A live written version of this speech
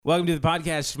Welcome to the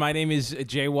podcast. My name is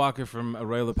Jay Walker from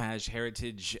Royal LePage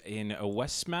Heritage in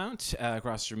Westmount.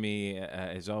 Across from me,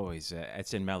 as always,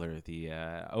 Etienne Meller, the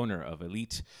owner of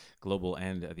Elite Global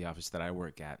and the office that I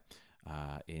work at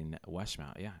in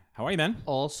Westmount. Yeah. How are you, man?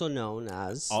 Also known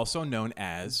as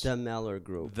the Meller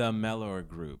Group. The Meller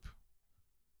Group.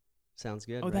 Sounds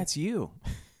good. Oh, right? that's you.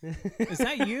 Is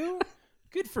that you?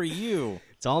 Good for you.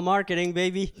 It's all marketing,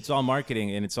 baby. It's all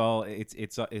marketing, and it's all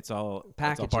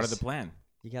part of the plan.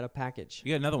 You got a package.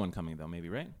 You got another one coming though, maybe,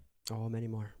 right? Oh, many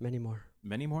more. Many more?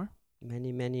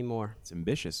 Many more. It's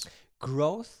ambitious.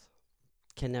 Growth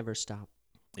can never stop.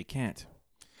 It can't.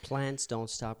 Plants don't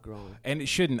stop growing. And it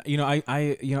shouldn't. You know,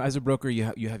 I as a broker, you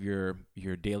have your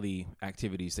daily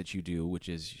activities that you do, which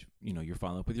is, you're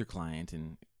following up with your client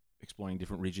and exploring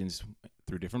different regions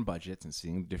through different budgets and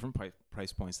seeing different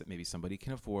price points that maybe somebody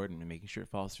can afford and making sure it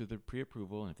falls through the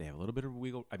pre-approval. And if they have a little bit of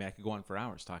wiggle, I could go on for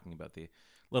hours talking about the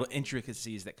little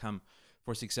intricacies that come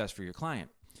for success for your client.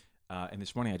 And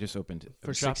this morning I just opened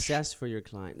for success for your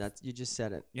client. That's, you just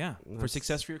said it. Yeah, for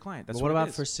success for your client. That's what what about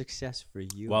it is. For success for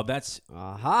you? Well, that's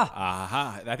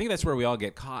aha. I think that's where we all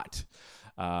get caught,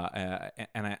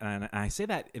 and I say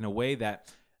that in a way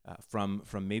that from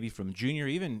junior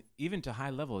even to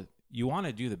high level, you want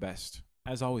to do the best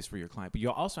as always for your client, but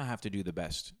you also have to do the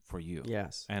best for you.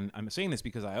 Yes. And I'm saying this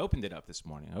because I opened it up this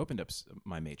morning. I opened up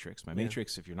my matrix. My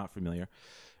matrix, if you're not familiar,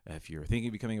 if you're thinking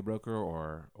of becoming a broker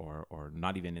or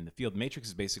not even in the field, matrix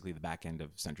is basically the back end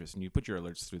of Centris, and you put your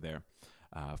alerts through there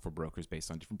for brokers based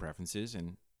on different preferences,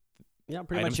 and yeah,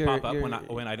 pretty items much pop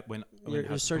up when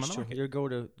your search tool, your go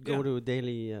to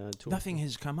daily tool. Nothing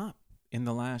has come up in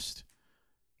the last.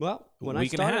 Well, when I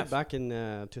week and a started half. back in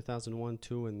 2001,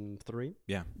 2, and 3,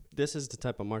 Yeah. this is the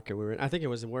type of market we're in. I think it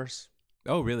was worse.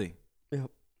 Oh, really? Yeah.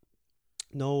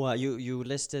 No, you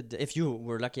listed, if you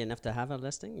were lucky enough to have a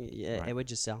listing, Right. it would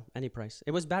just sell any price.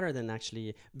 It was better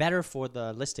for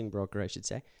the listing broker, I should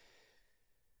say,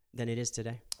 than it is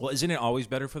today. Well, isn't it always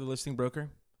better for the listing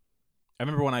broker? I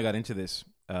remember when I got into this,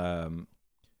 the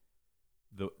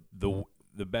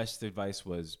best advice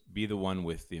was be the one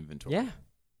with the inventory. Yeah.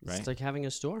 Right? It's like having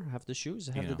a store, have the shoes,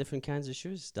 have the different kinds of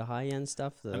shoes, the high-end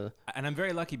stuff. And I'm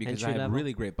very lucky because I entry have level.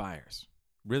 really great buyers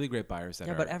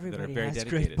that but are everybody very has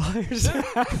dedicated. great buyers.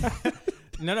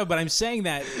 No, but I'm saying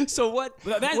that. So what?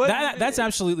 That's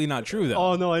absolutely not true, though.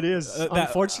 Oh no, it is.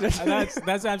 Unfortunately,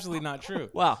 that's absolutely not true.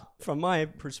 Well, from my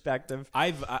perspective,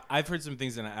 I've heard some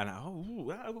things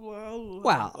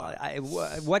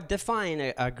what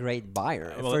define a great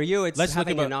buyer? Well, For you, it's let's look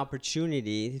having about- an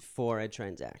opportunity for a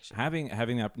transaction. Having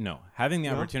the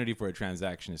opportunity for a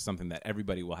transaction is something that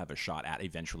everybody will have a shot at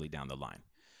eventually down the line.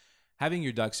 Having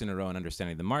your ducks in a row and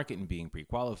understanding the market and being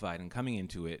pre-qualified and coming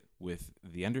into it with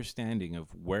the understanding of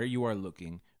where you are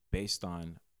looking based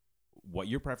on what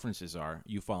your preferences are,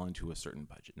 you fall into a certain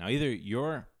budget. Now, either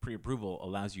your pre-approval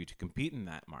allows you to compete in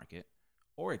that market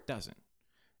or it doesn't.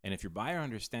 And if your buyer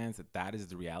understands that that is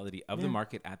the reality of the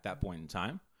market at that point in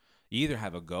time, you either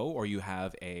have a go or you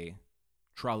have a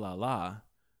tra-la-la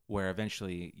where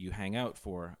eventually you hang out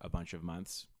for a bunch of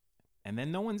months and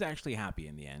then no one's actually happy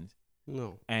in the end.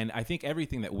 No. And I think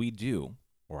everything that we do,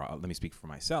 or let me speak for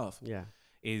myself, Yeah.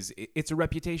 it's a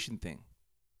reputation thing.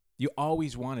 You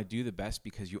always want to do the best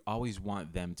because you always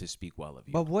want them to speak well of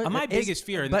you. But what my is- biggest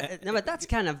fear, But that's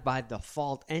kind of by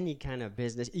default. Any kind of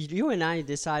business, you and I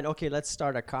decide, okay, let's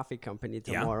start a coffee company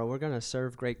tomorrow. We're gonna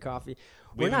serve great coffee.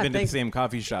 we haven't been to the same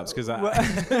coffee shops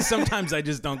because sometimes I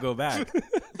just don't go back.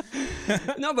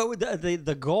 No, but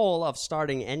the goal of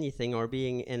starting anything or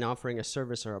being and offering a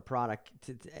service or a product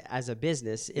as a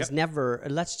business is never,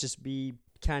 let's just be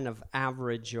kind of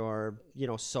average or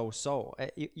so.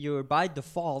 You're by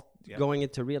default going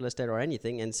into real estate or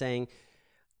anything and saying,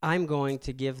 I'm going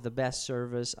to give the best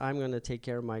service, I'm going to take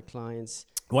care of my clients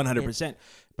 100%.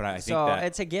 But I think so that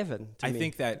it's a given to me.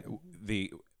 think that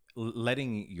the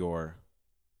letting your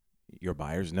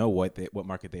buyers know what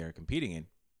market they are competing in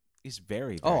is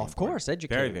very, very of important. course,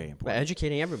 educating. Very, very important. But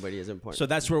educating everybody is important. So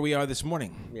that's where we are this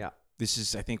morning. yeah. This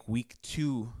is, I think, week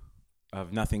 2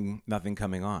 of nothing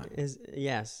coming on.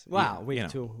 Yes. Wow. Yeah, Week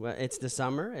 2. Well, it's the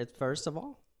summer. First of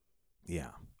all, Yeah.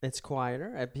 it's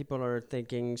quieter. People are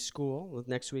thinking school.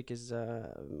 Next week is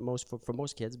for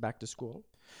most kids back to school.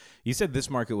 You said this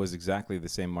market was exactly the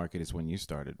same market as when you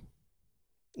started.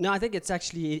 No, I think it's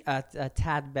actually a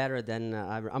tad better than.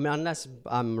 I mean, unless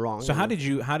I'm wrong. So how did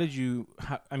you?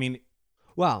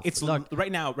 Well, it's look,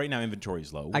 right now inventory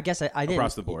is low. I guess I didn't.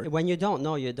 Across the board. When you don't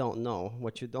know, you don't know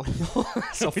what you don't know.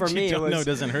 So for What me, you don't it was, know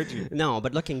doesn't hurt you. No,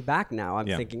 but looking back now, I'm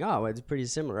Yeah. thinking, oh, it's pretty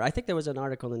similar. I think there was an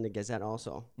article in the Gazette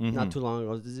also, not too long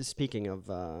ago, speaking of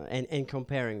and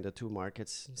comparing the two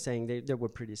markets, saying they were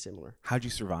pretty similar. How'd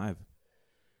you survive?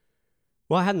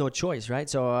 Well, I had no choice, right?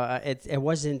 So it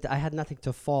wasn't. I had nothing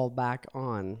to fall back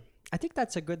on. I think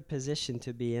that's a good position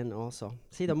to be in. Also,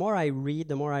 see, the more I read,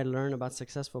 the more I learn about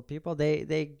successful people.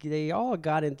 They all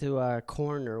got into a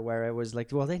corner where it was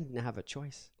like, well, they didn't have a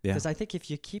choice. Yeah. Because I think if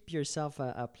you keep yourself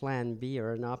a plan B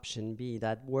or an option B,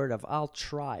 that word of "I'll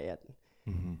try it,"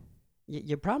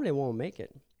 you probably won't make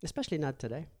it. Especially not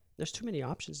today. There's too many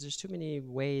options. There's too many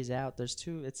ways out.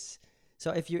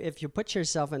 So if you put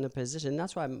yourself in a position,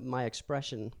 that's why my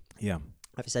expression. Yeah.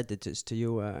 I've said this to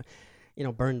you.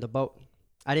 Burn the boat.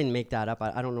 I didn't make that up.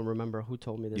 I don't remember who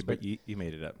told me this. But you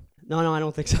made it up. No, I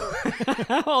don't think so.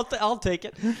 I'll take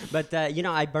it. But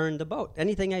I burned the boat.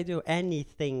 Anything I do,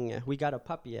 anything. We got a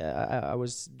puppy. I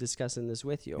was discussing this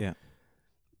with you. Yeah.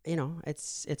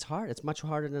 It's hard. It's much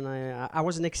harder than I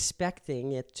wasn't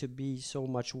expecting it to be so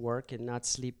much work and not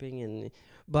sleeping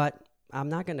but I'm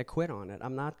not gonna quit on it.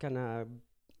 I'm not gonna.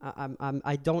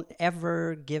 I don't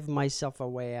ever give myself a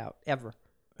way out ever.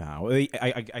 Well,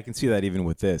 I can see that even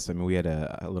with this. I mean, we had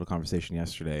a little conversation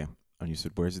yesterday, and you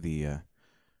said, "Where's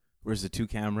the two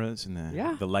cameras and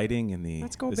the lighting and the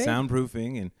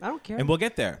soundproofing?" And I don't care. And we'll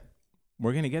get there.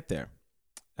 We're gonna get there.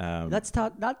 Let's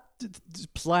not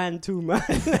plan too much.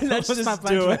 Let's just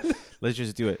do it. Let's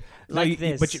just do it.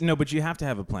 This. But you have to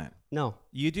have a plan. No,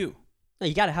 you do. No,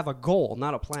 you got to have a goal,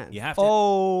 not a plan. You have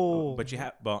to. But you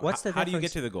have. Well, what's the how do you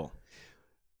difference? get to the goal?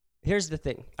 Here's the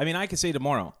thing. I mean, I could say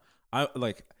tomorrow. I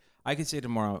could say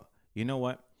tomorrow. You know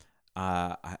what?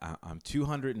 I'm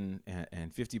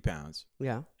 250 pounds.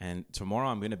 Yeah. And tomorrow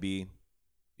I'm gonna be,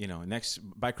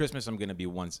 by Christmas I'm gonna be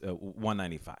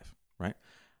 195. Right?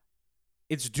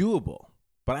 It's doable,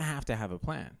 but I have to have a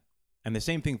plan. And the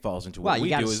same thing falls into what we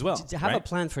do as well. To have a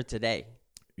plan for today.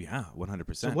 Yeah,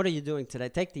 100%. So what are you doing today?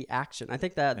 Take the action. I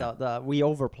think that we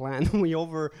overplan.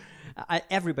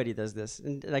 Everybody does this.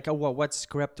 And what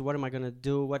script? What am I going to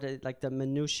do? The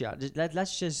minutia.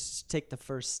 Let's just take the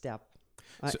first step.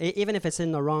 Even if it's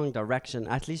in the wrong direction,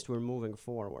 at least we're moving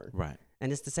forward. Right.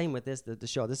 And it's the same with the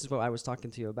show. This is what I was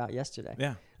talking to you about yesterday.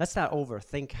 Yeah. Let's not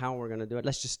overthink how we're going to do it.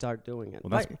 Let's just start doing it.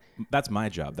 Well, that's my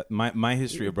job. My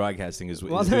history of broadcasting is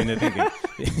doing the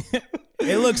thinking.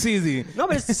 It looks easy. No,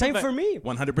 but it's the same for me.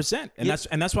 100%.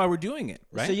 And that's why we're doing it,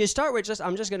 right? So you start with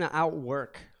I'm just going to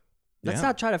outwork. Let's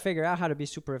not try to figure out how to be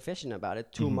super efficient about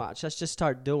it too much. Let's just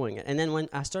start doing it. And then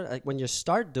when you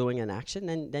start doing an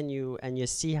action, then you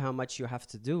see how much you have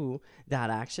to do that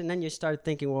action, then you start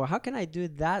thinking, well, how can I do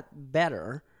that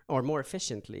better or more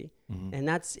efficiently? And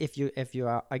that's if you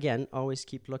are, again, always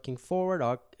keep looking forward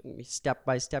or step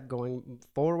by step going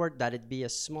forward. That it be a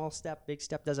small step, big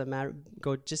step, doesn't matter.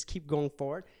 Just keep going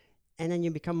forward, and then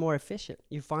you become more efficient.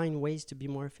 You find ways to be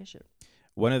more efficient.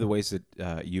 One of the ways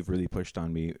that you've really pushed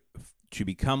on me to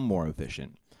become more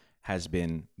efficient has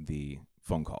been the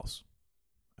phone calls,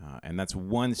 and that's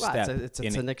one step. It's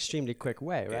an extremely quick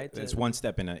way, right? It's one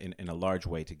step in a large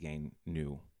way to gain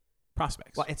new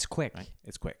prospects. Well, it's quick. Right?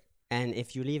 It's quick. And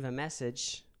if you leave a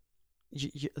message,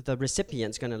 the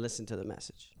recipient's going to listen to the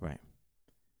message. Right.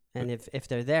 And if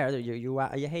they're there, you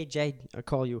hey Jay, I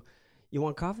call you. You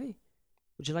want coffee?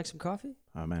 Would you like some coffee?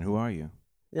 Oh man, who are you?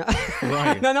 Yeah. Who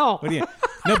are you? No. What do you?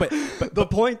 No, but the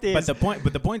point is.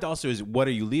 But the point also is, what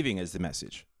are you leaving as the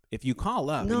message? If you call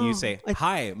up and you say,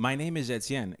 "Hi, my name is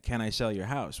Etienne. Can I sell your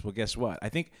house?" Well, guess what? I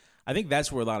think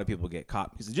that's where a lot of people get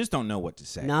caught because they just don't know what to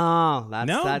say.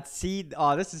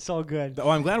 This is so good. Oh,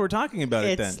 I'm glad we're talking about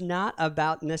it then. It's not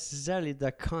about necessarily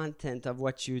the content of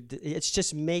what you do. It's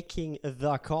just making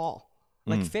the call.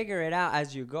 Figure it out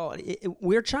as you go.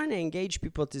 We're trying to engage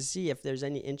people to see if there's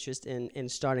any interest in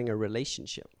starting a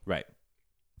relationship. Right.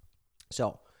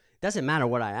 So it doesn't matter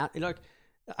what I ask. Look,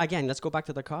 again, let's go back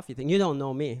to the coffee thing. You don't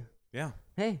know me. Yeah.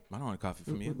 Hey. I don't want a coffee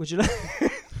from you. Would you like?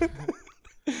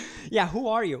 Yeah, who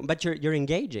are you? But you're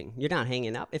engaging. You're not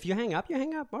hanging up. If you hang up, you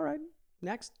hang up. All right.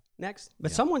 Next.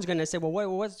 But someone's going to say, well,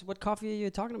 what coffee are you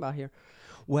talking about here?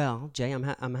 Well, Jay,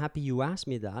 I'm happy you asked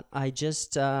me that. I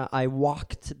just I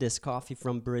walked this coffee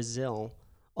from Brazil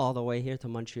all the way here to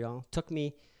Montreal. Took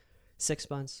me 6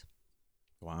 months.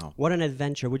 Wow. What an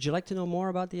adventure. Would you like to know more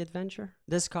about the adventure?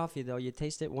 This coffee, though, you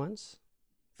taste it once.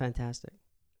 Fantastic.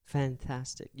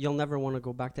 You'll never want to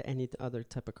go back to any other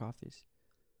type of coffees.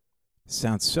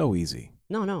 Sounds so easy.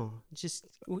 No, just.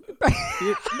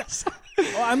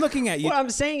 Oh, I'm looking at you. What I'm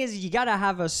saying is, you gotta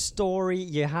have a story.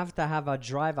 You have to have a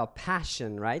drive, a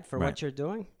passion, right, for Right. what you're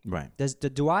doing. Right.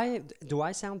 Do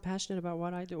I sound passionate about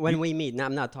what I do when we meet? Now,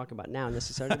 I'm not talking about now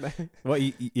necessarily, but Well,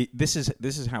 this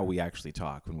is how we actually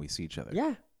talk when we see each other.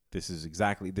 yeah. This is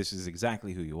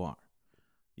exactly who you are.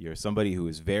 You're somebody who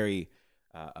is very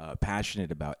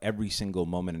passionate about every single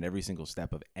moment and every single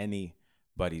step of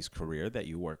anybody's career that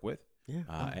you work with.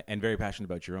 Yeah. And very passionate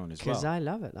about your own as Because well. I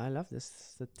love it. I love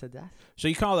this to death. So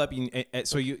you call up.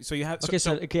 So you have.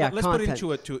 Okay, yeah, let's put it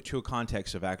content. into a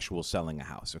context of actual selling a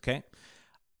house. Okay.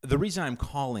 The reason I'm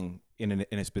calling in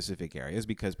a specific area is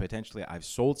because potentially I've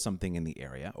sold something in the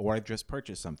area, or I've just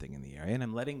purchased something in the area, and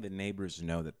I'm letting the neighbors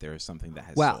know that there is something that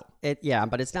has sold.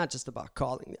 But it's not just about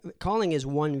calling. Calling is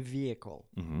one vehicle,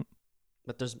 Mm-hmm.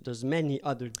 but there's many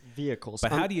other vehicles.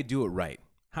 But how do you do it right?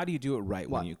 How do you do it right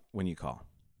What? when you call?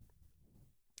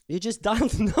 You just dial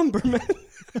the number, man.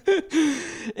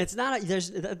 It's not.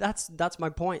 That's my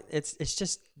point. It's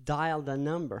just dial the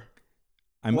number.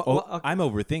 I'm okay. I'm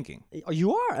overthinking.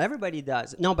 You are. Everybody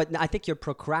does. No, but I think you're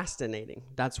procrastinating.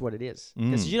 That's what it is.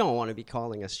 Because you don't want to be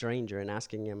calling a stranger and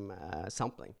asking him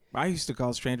something. I used to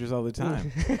call strangers all the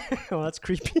time. Well, that's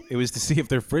creepy. It was to see if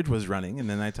their fridge was running, and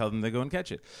then I tell them to go and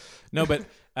catch it. No, but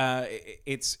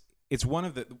it's one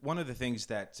of the things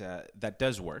that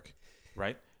does work,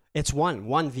 right? It's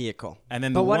one vehicle. And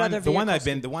then but the what one other the one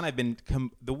vehicles?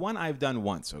 the one I've done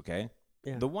once, okay?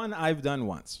 Yeah. The one I've done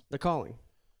once. The calling.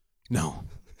 No.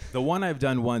 The one I've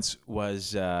done once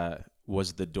was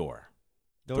the door.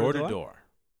 Door to door.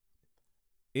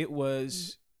 It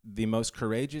was the most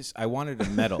courageous. I wanted a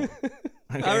medal.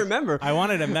 Okay? I remember. I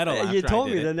wanted a medal. After You told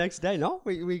I me did the it. next day. No,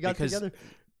 we got Because together.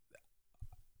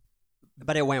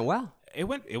 But it went well. It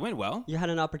went well. You had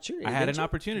an opportunity. I had didn't an you?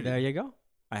 opportunity. There you go.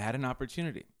 I had an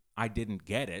opportunity. I didn't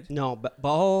get it. No, but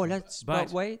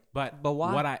wait. But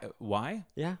why? Why?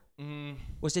 Yeah. Mm,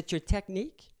 Was it your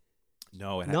technique?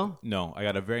 no. No? No. I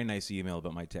got a very nice email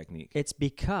about my technique. It's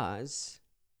because,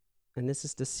 and this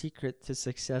is the secret to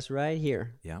success right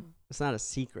here. Yeah. It's not a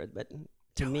secret, but to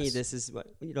Tell me, us. this is what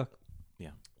you look.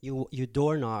 Yeah. You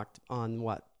door knocked on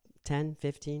what, 10,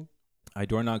 15? I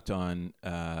door knocked on.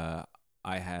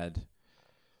 I had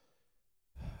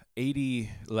 80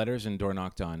 letters and door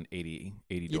knocked on 80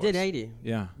 doors. You did 80.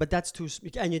 Yeah. But that's too.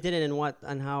 And you did it in what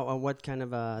and how? What kind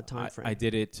of a time frame? I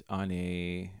did it on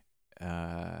a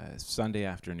Sunday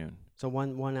afternoon. So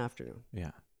one afternoon.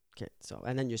 Yeah. Okay. So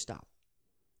and then you stop.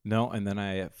 No, and then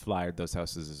I flyered those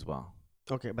houses as well.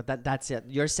 Okay, but that's it.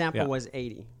 Your sample Yeah. was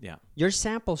 80. Yeah. Your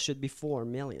sample should be 4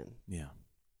 million. Yeah.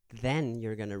 Then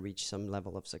you're gonna reach some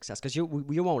level of success because you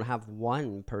won't have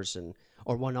one person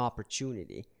or one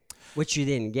opportunity, which you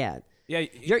didn't get. Yeah.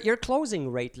 Your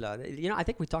closing rate, I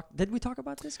think we talked. Did we talk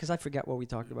about this? Because I forget what we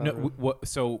talked about. No.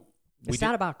 It's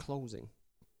not about closing.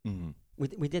 Mhm.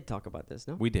 We did talk about this,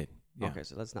 no? We did. Yeah. Okay,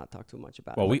 so let's not talk too much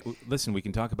about Well, it. listen. We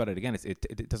can talk about it again.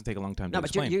 It doesn't take a long time to No, but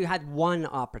explain. you had one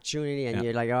opportunity, and Yeah.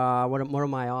 you're like, what are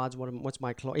my odds? What's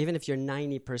my close? Even if you're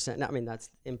 90%, I mean, that's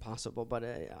impossible. But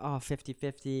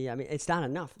 50-50. I mean, it's not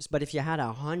enough. But if you had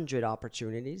 100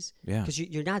 opportunities, Yeah. because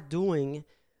you're not doing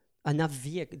enough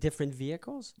different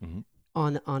vehicles Mhm.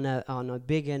 on a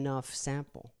big enough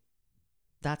sample.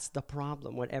 That's the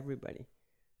problem with everybody.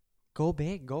 Go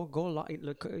big, go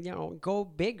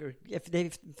bigger.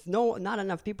 If not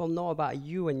enough people know about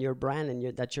you and your brand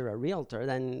and that you're a realtor,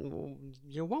 then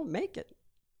you won't make it.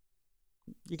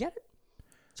 You get it?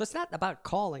 So it's not about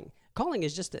calling. Calling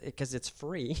is just because it's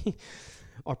free,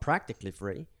 or practically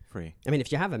free. Free. I mean,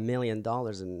 if you have $1 million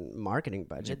in marketing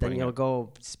budget, then putting you'll it-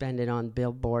 go spend it on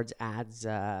billboards, ads,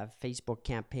 Facebook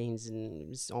campaigns,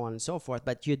 and so on and so forth.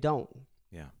 But you don't.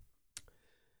 Yeah.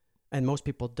 And most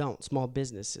people don't, small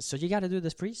businesses. So you got to do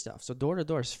this free stuff. So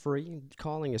door-to-door is free.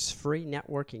 Calling is free.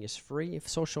 Networking is free.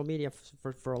 Social media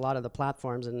for a lot of the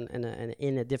platforms and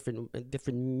in a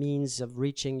different means of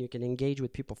reaching, you can engage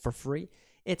with people for free.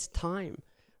 It's time,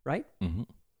 right? Mm-hmm.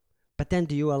 But then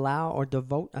do you allow or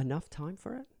devote enough time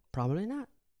for it? Probably not.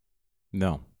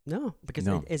 No. No, because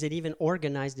No. is it even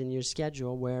organized in your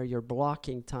schedule where you're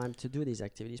blocking time to do these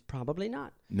activities? Probably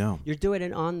not. No. You're doing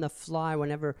it on the fly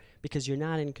whenever because you're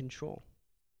not in control.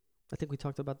 I think we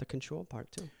talked about the control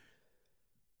part too.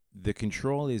 The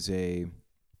control is an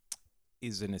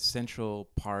essential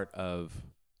part of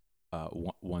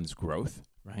one's growth,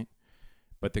 right?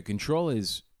 But the control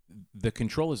is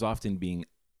often being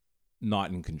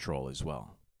not in control as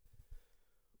well.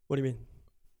 What do you mean?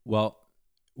 Well,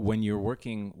 when you're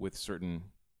working with certain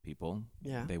people,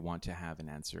 Yeah. they want to have an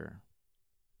answer,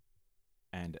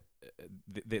 and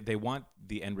they want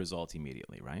the end result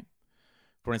immediately, right?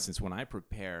 For instance, when I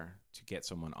prepare to get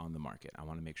someone on the market, I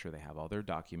want to make sure they have all their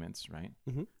documents, right?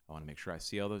 Mm-hmm. I want to make sure I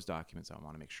see all those documents. I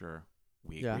want to make sure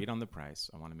we Yeah. agreed on the price.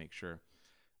 I want to make sure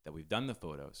that we've done the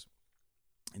photos.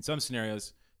 In some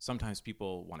scenarios, sometimes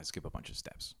people want to skip a bunch of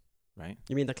steps, right?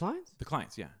 You mean the clients? The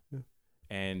clients, yeah. Yeah.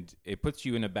 And it puts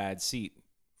you in a bad seat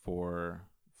for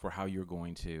how you're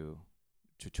going to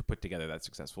put together that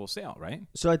successful sale, right?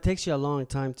 So it takes you a long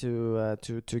time to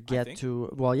get think. to.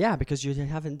 Well, yeah, because you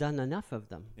haven't done enough of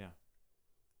them. Yeah.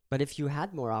 But if you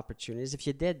had more opportunities, if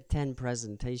you did 10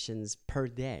 presentations per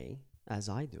day, as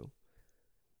I do,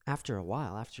 after a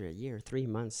while, after a year, 3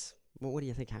 months, what do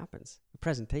you think happens? The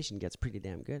presentation gets pretty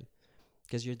damn good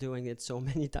because you're doing it so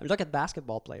many times. Look at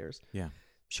basketball players. Yeah.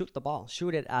 Shoot the ball.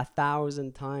 Shoot it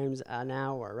 1,000 times an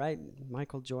hour, right?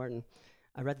 Michael Jordan.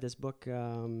 I read this book.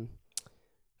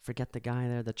 Forget the guy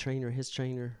there, the trainer, his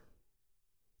trainer.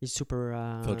 He's super...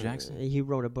 Phil Jackson. He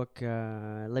wrote a book,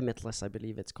 Limitless, I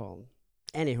believe it's called.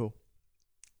 Anywho,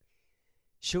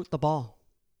 shoot the ball.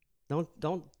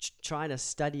 Don't try to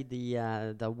study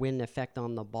the wind effect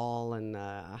on the ball and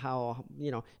how,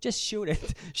 just shoot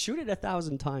it. Shoot it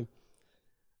 1,000 times.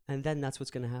 And then that's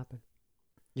what's going to happen.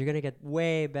 You're going to get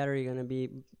way better. You're going to be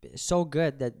so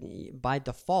good that by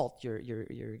default,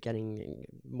 you're getting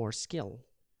more skill.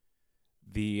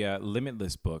 The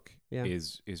Limitless book Yeah.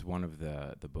 is one of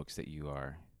the books that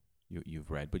you've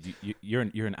read, but you're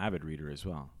an avid reader as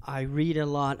well. I read a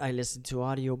lot. I listen to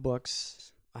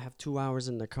audiobooks. I have 2 hours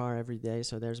in the car every day,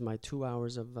 so there's my 2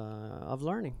 hours of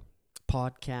learning.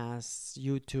 Podcasts,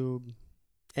 YouTube,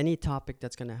 any topic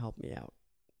that's going to help me out.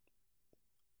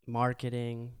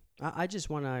 Marketing. I just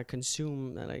want to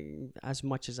consume as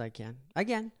much as I can.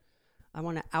 Again, I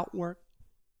want to outwork,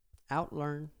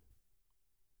 outlearn.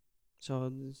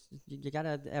 So you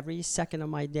gotta, every second of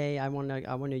my day, I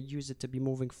wanna use it to be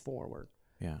moving forward.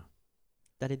 Yeah.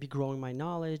 That it be growing my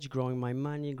knowledge, growing my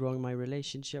money, growing my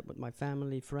relationship with my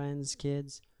family, friends,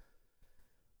 kids.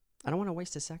 I don't want to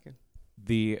waste a second.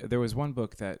 There was one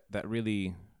book that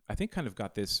really, I think, kind of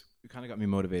got me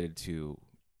motivated to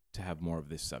have more of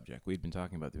this subject. We'd been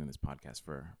talking about doing this podcast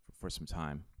for some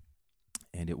time,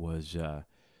 and it was the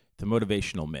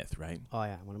motivational myth, right? Oh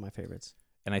yeah, one of my favorites.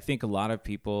 And I think a lot of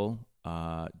people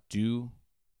do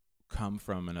come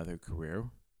from another career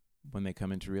when they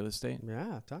come into real estate,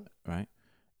 Yeah, ton. right?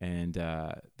 And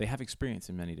they have experience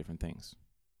in many different things,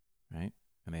 right?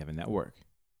 And they have a network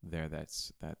there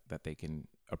that they can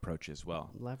approach as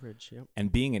well. Leverage, yep.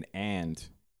 And being an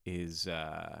is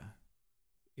an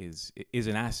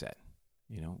asset.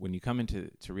 When you come into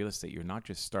real estate, you're not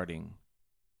just starting.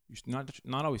 You're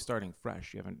not always starting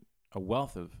fresh. You have a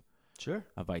wealth of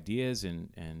ideas and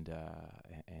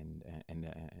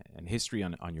history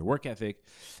on your work ethic,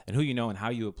 and who you know and how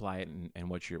you apply it and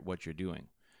what you're doing.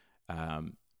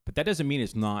 But that doesn't mean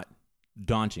it's not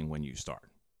daunting when you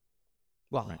start.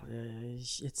 Well, right.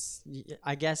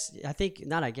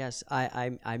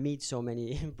 I meet so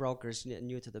many brokers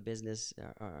new to the business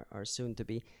or soon to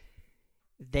be.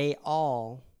 They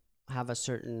all have a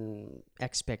certain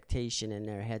expectation in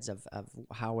their heads of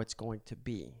how it's going to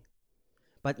be.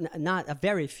 But not a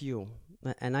very few,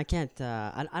 and I can't.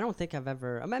 I don't think I've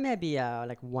ever. Maybe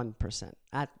like 1%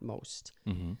 at most.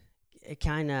 Mm-hmm. It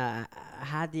kind of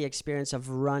had the experience of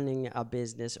running a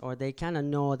business, or they kind of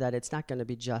know that it's not going to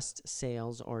be just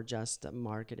sales or just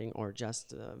marketing or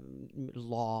just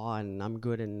law, and I'm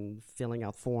good in filling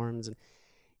out forms. And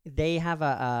they have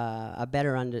a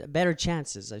better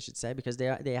chances, I should say, because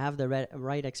they have the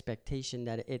right expectation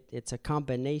that it's a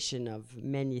combination of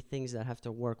many things that have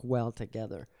to work well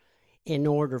together in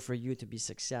order for you to be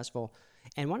successful.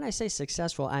 And when I say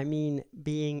successful, I mean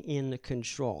being in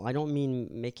control. I don't mean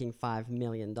making $5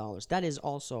 million. That is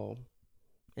also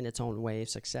in its own way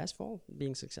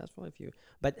being successful.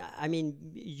 But I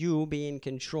mean you being in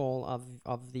control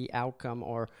of the outcome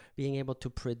or being able to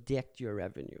predict your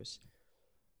revenues.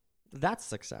 That's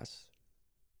success.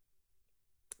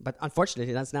 But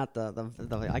unfortunately, that's not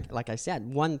like I said,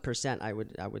 1%.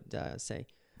 I would say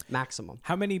maximum.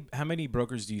 How many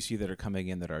brokers do you see that are coming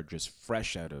in that are just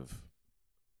fresh out of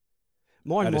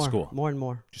school? More and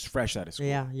more. Just fresh out of school.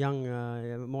 Yeah, young.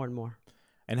 More and more.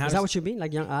 And is that what you mean?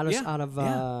 Like young out of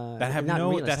that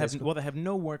have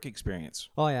no work experience.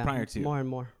 Oh yeah. Prior to more and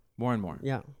more. More and more.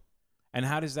 Yeah. And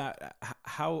how does that?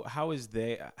 How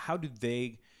do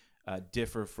they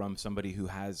differ from somebody who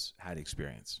has had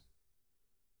experience?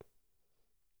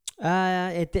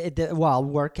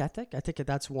 Work ethic. I think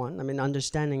that's one. I mean,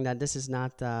 understanding that this is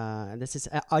not. This is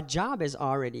a job is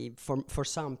already for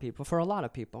some people, for a lot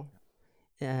of people,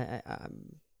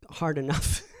 hard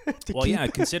enough. Well, yeah,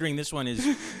 considering this one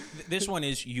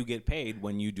is you get paid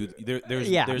when you do. There's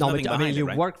nothing behind I mean, you it,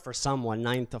 right? work for someone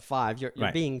 9 to 5. You're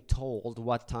Right. being told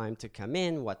what time to come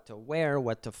in, what to wear,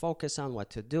 what to focus on, what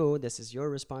to do. This is your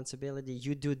responsibility.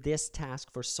 You do this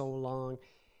task for so long.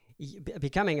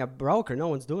 Becoming a broker, no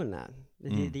one's doing that.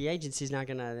 The agency's not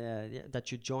gonna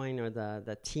that you join, or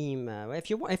the team.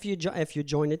 If you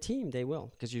join a team, they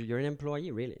will, because you're an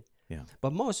employee, really. Yeah.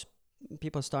 But most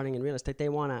people starting in real estate, they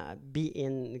want to be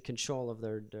in control of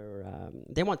their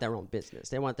they want their own business.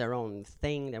 They want their own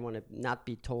thing. They want to not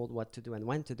be told what to do and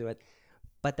when to do it.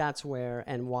 But that's where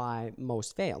and why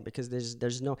most fail, because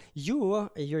there's no, you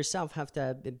yourself have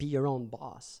to be your own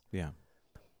boss. Yeah.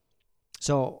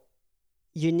 So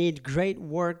you need great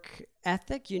work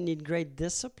ethic. You need great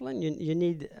discipline. You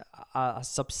need a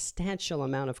substantial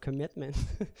amount of commitment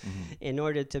in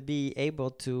order to be able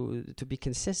to be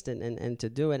consistent and to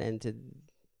do it, and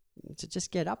to just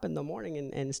get up in the morning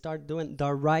and start doing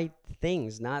the right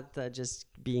things, not just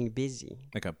being busy.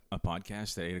 Like a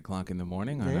podcast at 8:00 in the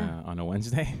morning Yeah. on a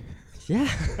Wednesday. Yeah.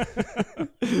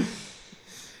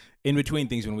 In between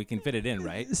things when we can fit it in,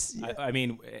 right? I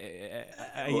mean,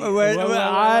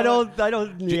 I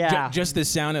don't. Yeah. Just the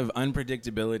sound of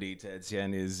unpredictability to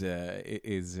Etienne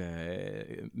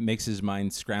makes his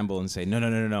mind scramble and say,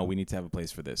 no, we need to have a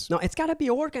place for this. No, it's got to be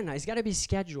organized. It's got to be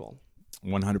scheduled.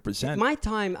 100%. My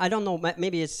time, I don't know.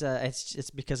 Maybe it's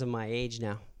because of my age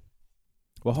now.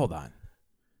 Well, hold on.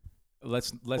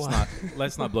 Let's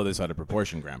not blow this out of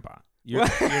proportion, Grandpa.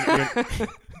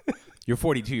 You're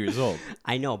 42 years old.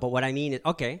 I know, but what I mean is,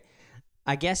 okay,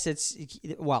 I guess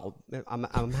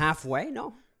I'm halfway.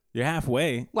 No, You're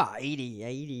halfway. well,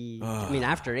 80. I mean,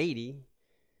 after 80,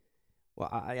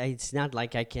 well, it's not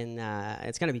like I can.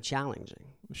 It's gonna be challenging.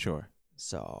 Sure.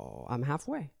 So I'm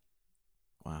halfway.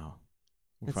 Wow.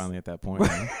 We're It's- finally at that point.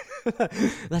 Right?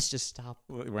 Let's just stop.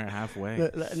 We're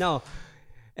halfway. No,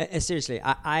 seriously,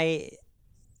 I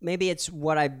maybe it's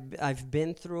what I've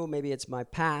been through. Maybe it's my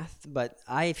path, but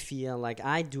I feel like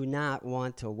I do not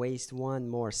want to waste one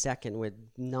more second with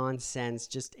nonsense,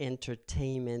 just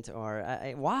entertainment, or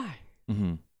why?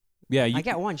 Mm-hmm. Yeah, I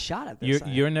got one shot at this.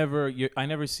 I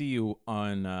never see you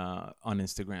on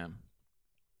Instagram.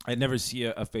 I never see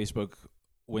a Facebook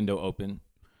window open.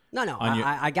 No,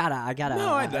 I gotta.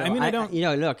 No, I mean, I don't. You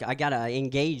know, look, I gotta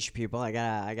engage people. I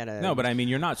gotta. No, but I mean,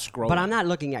 you're not scrolling. But I'm not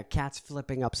looking at cats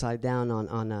flipping upside down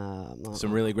on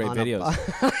Some really great on videos.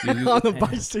 on a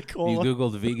bicycle. You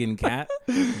Googled vegan cat.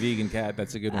 Vegan cat.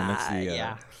 That's a good one. That's the.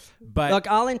 Yeah. But Look,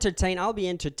 I'll be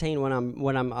entertained when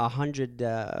I'm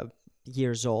 100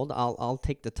 years old. I'll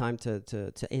take the time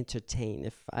to entertain.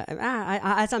 If I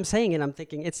as I'm saying it, I'm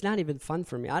thinking it's not even fun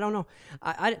for me. I don't know.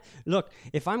 Look,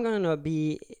 if I'm gonna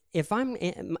be, if I'm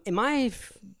my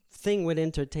thing with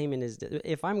entertainment is that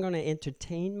if I'm gonna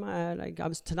entertain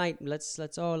tonight,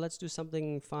 let's do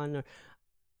something fun.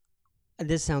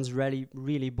 This sounds really,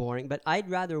 really boring, but I'd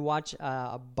rather watch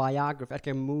a biography, like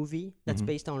a movie that's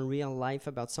based on real life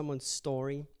about someone's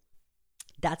story.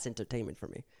 That's entertainment for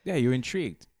me. yeah, you're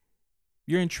intrigued.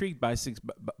 You're intrigued by people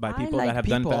I like that have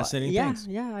done fascinating things.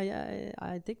 Yeah.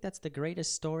 I think that's the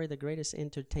greatest story, the greatest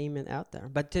entertainment out there.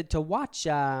 But to watch,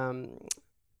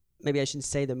 maybe I shouldn't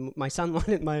say my son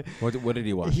wanted What did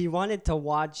he watch? He wanted to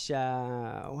watch.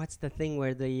 What's the thing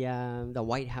where the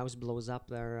White House blows up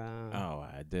there?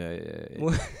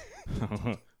 Looks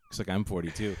like I'm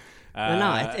 42.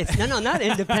 It's not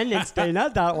Independence Day,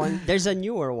 not that one. There's a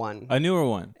newer one. A newer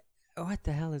one. What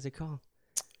the hell is it called?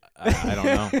 I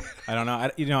don't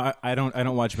know. I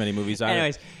don't watch many movies.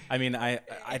 Anyways, I mean, I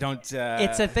don't.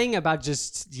 It's a thing about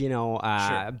just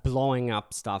Sure. blowing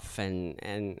up stuff,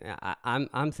 and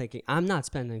I'm thinking I'm not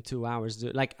spending 2 hours.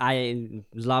 Like, I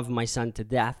love my son to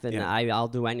death, and Yeah. I'll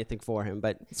do anything for him.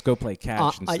 But Let's go play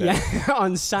catch instead. yeah,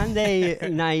 on Sunday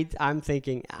night, I'm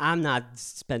thinking I'm not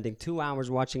spending 2 hours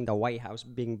watching the White House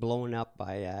being blown up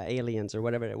by aliens or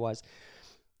whatever it was.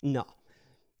 No.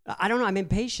 I don't know. I'm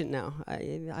impatient now.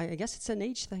 I guess it's an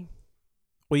age thing.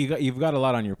 Well, you've got a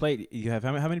lot on your plate. You have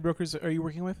how many brokers are you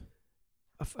working with?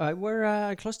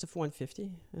 We're close to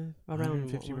 150. Around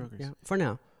 150 brokers. Yeah, for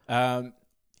now.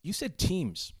 You said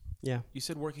teams. Yeah. You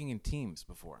said working in teams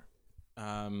before.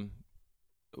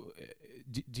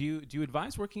 Do you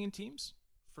advise working in teams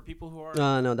for people who are? No,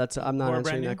 I'm not who are answering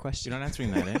brand new? that question. You're not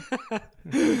answering that,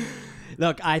 eh?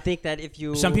 Look, I think that if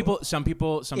you Some people,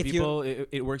 If you-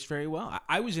 it works very well.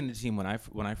 I was in the team when I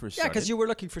first yeah, started. because you were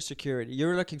looking for security, you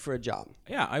were looking for a job.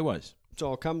 Yeah, I was.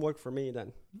 So come work for me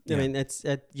then. Yeah. I mean,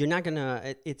 you're not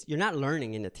gonna. You're not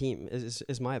learning in a team.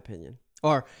 Is my opinion.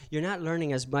 Or you're not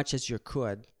learning as much as you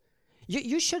could.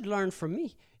 You should learn from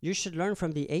me. you should learn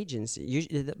from the agency.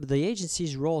 The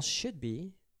agency's role should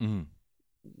be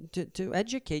to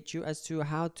educate you as to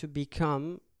how to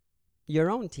become your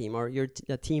own team, or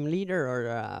a team leader,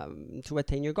 or to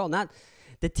attain your goal. Not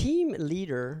the team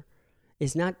leader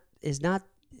is not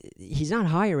he's not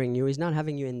hiring you. He's not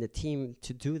having you in the team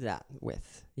to do that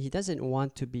with. He doesn't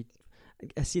want to be.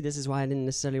 See, this is why I didn't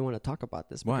necessarily want to talk about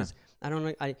this, because I don't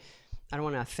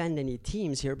want to offend any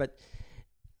teams here, but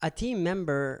a team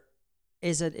member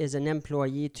is an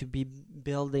employee to be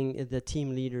building the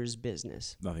team leader's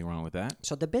business. Nothing wrong with that.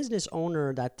 So the business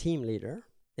owner, that team leader,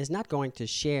 is not going to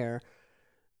share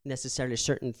necessarily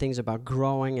certain things about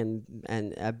growing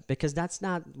and because that's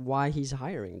not why he's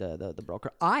hiring the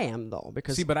broker. I am, though,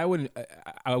 because but I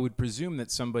would presume that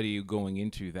somebody going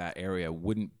into that area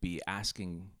wouldn't be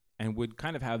asking, and would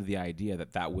kind of have the idea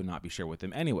that would not be shared with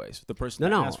them anyways. The person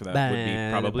that asked for that would be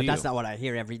probably But that's not what I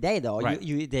hear every day, though. Right.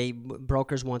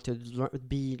 Brokers want to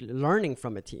be learning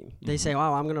from a team. They say, "Oh,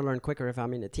 I'm going to learn quicker if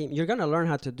I'm in a team." You're going to learn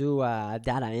how to do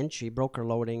data entry, broker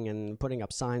loading, and putting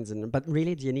up signs. But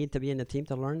really, do you need to be in a team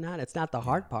to learn that? It's not the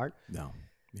hard part. No.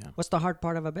 Yeah. What's the hard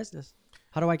part of a business?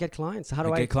 How do I get clients? How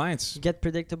do I get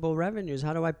predictable revenues?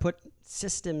 How do I put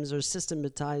systems or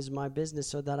systematize my business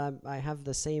so that I have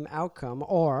the same outcome?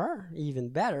 Or even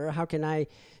better, how can I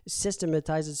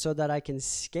systematize it so that I can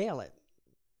scale it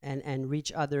and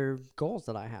reach other goals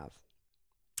that I have?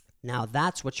 Now,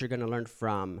 that's what you're going to learn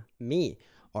from me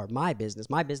or my business.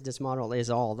 My business model is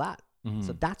all that. Mm-hmm.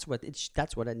 So that's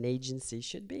what an agency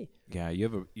should be. Yeah,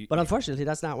 but unfortunately,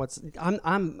 that's not what's. I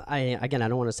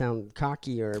don't want to sound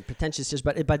cocky or pretentious,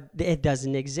 but it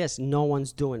doesn't exist. No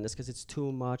one's doing this because it's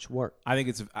too much work. I think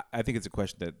it's a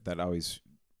question that always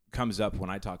comes up when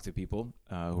I talk to people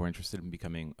who are interested in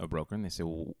becoming a broker, and they say,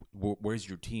 "Well, where's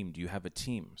your team? Do you have a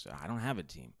team?" So I don't have a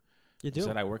team. You do? I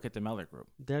said I work at the Meller Group.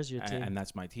 There's your team, and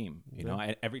that's my team. You know,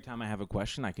 every time I have a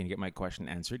question, I can get my question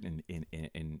answered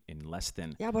in less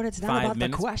than but it's not about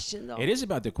minutes. the question, though. It is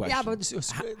about the question. Yeah, but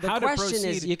the question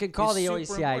is, you can call the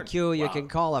OECIQ, you can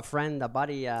call a friend, a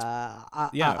buddy,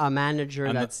 a manager.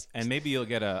 And maybe you'll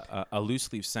get a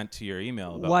loose leaf sent to your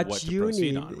email about what to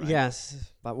proceed on. Right?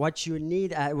 Yes, but what you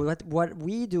need, what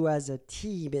we do as a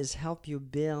team is help you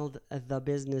build the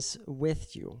business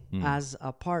with you as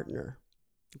a partner.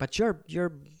 But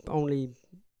your only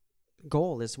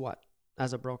goal is what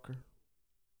as a broker?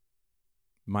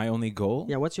 My only goal?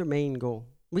 Yeah, what's your main goal?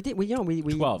 We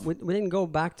 12. We didn't go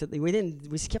back to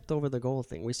we skipped over the goal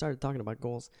thing. We started talking about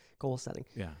goal setting.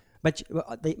 Yeah. But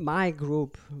my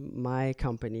group, my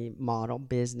company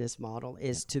business model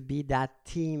is to be that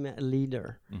team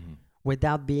leader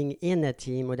without being in a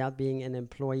team, without being an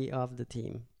employee of the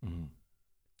team. Mm-hmm.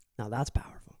 Now that's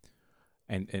powerful.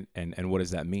 And what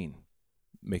does that mean?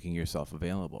 Making yourself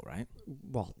available, right?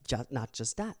 Well, not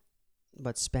just that,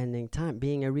 but spending time,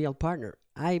 being a real partner.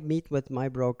 I meet with my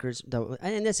brokers,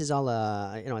 and this is all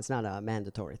it's not a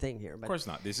mandatory thing here. But of course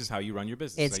not. This is how you run your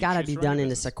business. It's got to be done in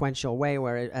a sequential way,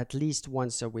 where at least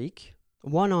once a week,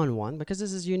 one-on-one, because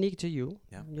this is unique to you.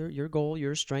 Yeah. Your goal,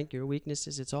 your strength, your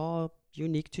weaknesses, it's all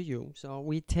unique to you. So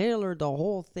we tailor the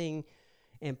whole thing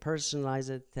and personalize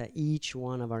it to each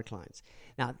one of our clients.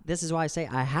 Now, this is why I say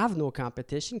I have no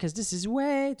competition, because this is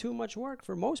way too much work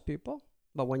for most people.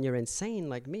 But when you're insane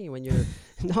like me, when you're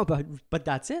but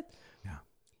that's it. Yeah,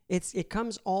 it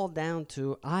comes all down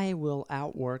to I will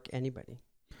outwork anybody.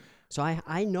 So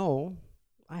I know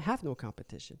I have no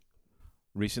competition.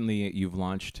 Recently, you've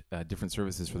launched different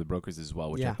services for the brokers as well,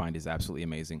 which I find is absolutely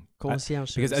amazing.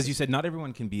 Concierge because, as you said, not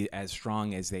everyone can be as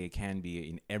strong as they can be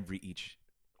in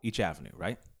each avenue,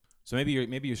 right? So maybe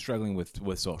you're struggling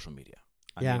with social media.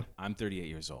 I mean, I'm 38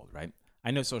 years old, right?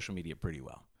 I know social media pretty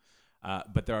well,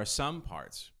 but there are some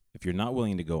parts. If you're not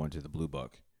willing to go into the blue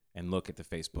book and look at the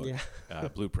Facebook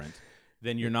blueprint,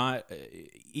 then you're not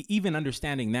even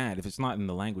understanding that. If it's not in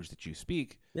the language that you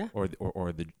speak, or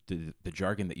the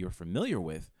jargon that you're familiar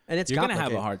with, and you're going to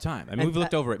have a hard time. I mean, we've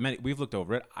looked over it. We've looked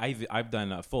over it. I've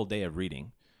done a full day of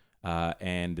reading,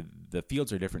 and the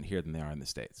fields are different here than they are in the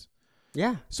States.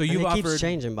 Yeah. So you've offered, keeps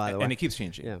changing, by the way. And it keeps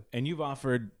changing. Yeah. And you've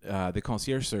offered the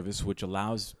concierge service, which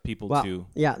allows people to.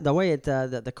 Yeah. The way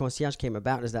the concierge came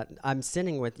about is that I'm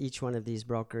sitting with each one of these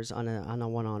brokers on a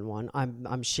one-on-one.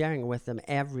 I'm sharing with them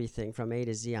everything from A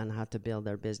to Z on how to build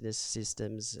their business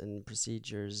systems and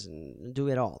procedures and do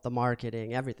it all, the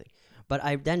marketing, everything. But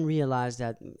I then realized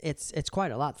that it's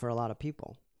quite a lot for a lot of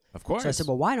people. Of course. So I said,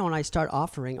 well, why don't I start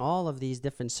offering all of these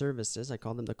different services? I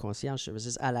call them the concierge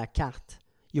services à la carte.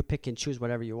 You pick and choose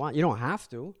whatever you want. You don't have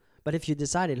to. But if you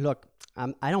decided, look,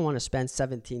 I don't want to spend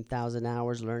 17,000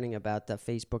 hours learning about the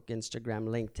Facebook, Instagram,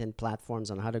 LinkedIn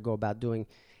platforms on how to go about doing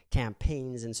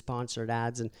campaigns and sponsored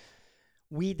ads, and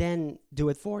we then do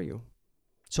it for you.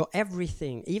 So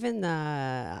everything, even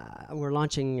we're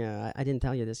launching, I didn't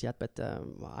tell you this yet, but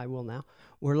I will now.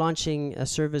 We're launching a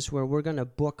service where we're going to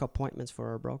book appointments for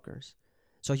our brokers.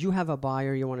 So you have a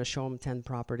buyer, you want to show them 10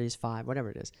 properties, 5, whatever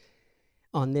it is.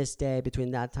 On this day,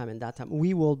 between that time and that time,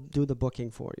 we will do the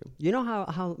booking for you. You know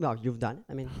how well, you've done it.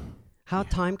 I mean, how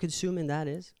time-consuming that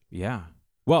is? Yeah.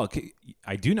 Well,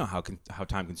 I do know how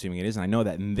time-consuming it is, and I know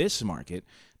that in this market,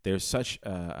 there's such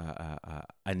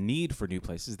a need for new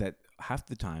places that half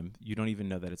the time you don't even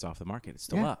know that it's off the market. It's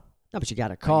still up. No, but you got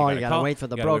to call. You got to wait for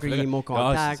the broker. You need more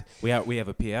contact. We have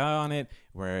a PA on it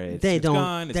where it's they don't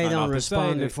gone. It's they not don't off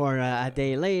respond the before a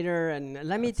day later. And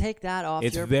let me take that off.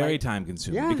 It's your very plate. time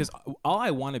consuming because all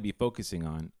I want to be focusing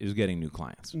on is getting new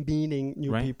clients, meeting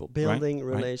new people, building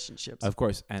relationships. Of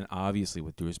course, and obviously,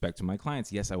 with due respect to my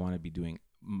clients, yes, I want to be doing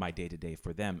my day to day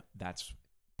for them. That's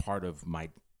part of my.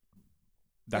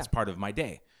 Part of my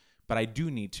day. But I do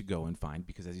need to go and find,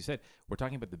 because as you said, we're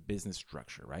talking about the business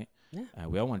structure, right? Yeah.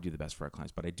 We all want to do the best for our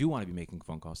clients, but I do want to be making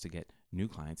phone calls to get new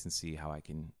clients and see how I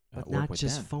can work with them. But not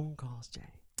just phone calls, Jay.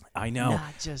 I know.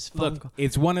 Not just phone calls.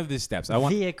 It's one of the steps.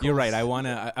 Vehicles. You're right. I want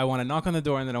to knock on the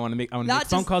door, and then I want to make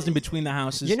phone calls in between the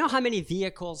houses. You know how many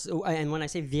vehicles, and when I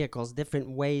say vehicles, different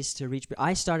ways to reach.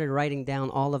 I started writing down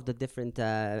all of the different.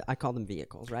 I call them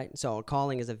vehicles, right? So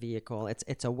calling is a vehicle.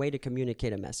 It's a way to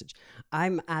communicate a message.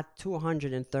 I'm at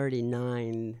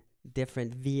 239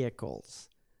 different vehicles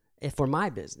for my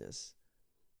business,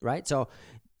 right? So.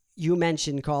 You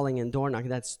mentioned calling and door knocking.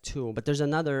 That's 2. But there's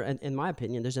another, in my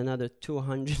opinion, there's another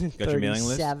 237.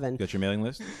 Got your mailing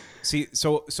list? See,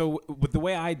 so with the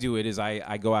way I do it is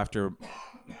I go after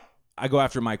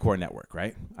my core network,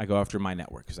 right? I go after my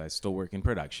network because I still work in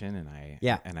production,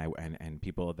 and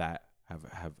people that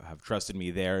have trusted me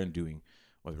there and doing,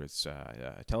 whether it's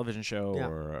a television show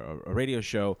or a radio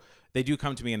show, they do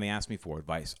come to me and they ask me for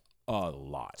advice a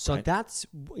lot. So right? that's,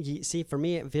 see, for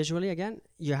me, visually, again,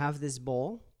 you have this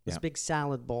bowl. This big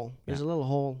salad bowl. There's a little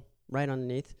hole right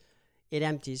underneath. It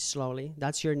empties slowly.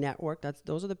 That's your network.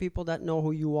 Those are the people that know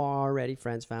who you are already,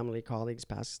 friends, family, colleagues,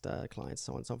 past clients,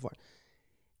 so on and so forth.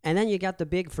 And then you got the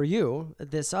big, for you,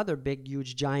 this other big,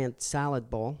 huge, giant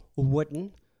salad bowl,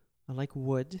 wooden. I like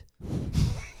wood.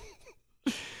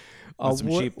 Some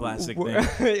cheap plastic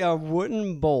thing. A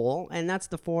wooden bowl, and that's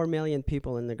the 4 million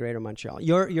people in the Greater Montreal.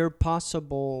 Your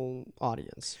possible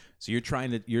audience. So you're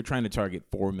trying to target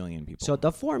 4 million people. So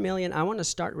the 4 million, I want to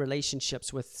start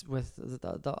relationships with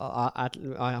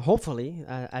hopefully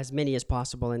as many as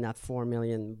possible in that 4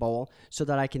 million bowl, so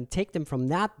that I can take them from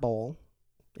that bowl,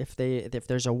 if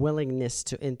there's a willingness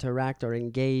to interact or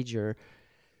engage or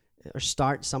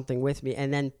start something with me,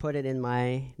 and then put it in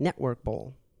my network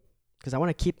bowl. Because I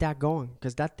want to keep that going,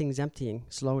 because that thing's emptying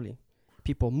slowly.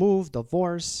 People move,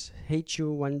 divorce, hate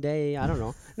you one day. I don't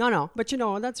know. No, but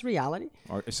that's reality.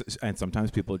 And sometimes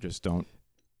people just don't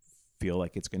feel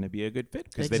like it's going to be a good fit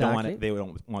because they don't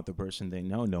want the person they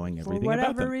know knowing everything about them.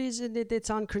 For whatever reason,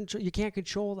 it's on control. You can't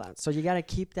control that, so you got to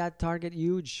keep that target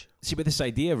huge. See, but this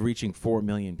idea of reaching 4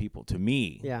 million people, to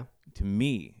me,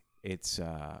 it's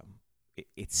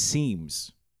it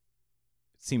seems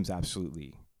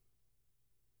absolutely.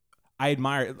 I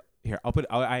admire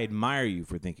you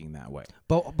for thinking that way.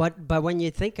 But when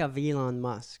you think of Elon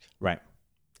Musk, right,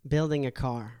 building a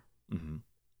car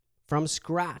from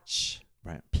scratch,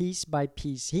 right, piece by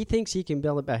piece, he thinks he can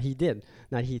build it. He did.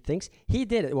 Not he thinks. He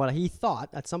did it. Well, he thought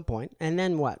at some point, and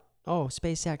then what? Oh,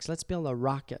 SpaceX. Let's build a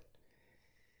rocket.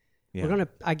 Yeah. We're gonna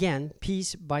again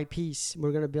piece by piece.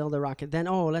 We're gonna build a rocket. Then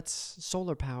let's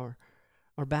solar power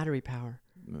or battery power.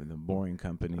 The Boring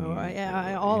Company.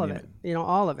 All of it.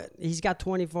 All of it. He's got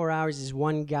 24 hours. He's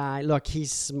one guy. Look,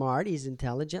 he's smart. He's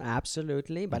intelligent.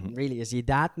 Absolutely. But really, is he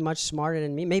that much smarter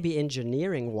than me? Maybe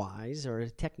engineering-wise or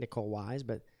technical-wise.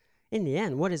 But in the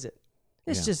end, what is it?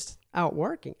 It's just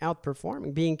outworking,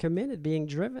 outperforming, being committed, being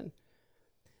driven,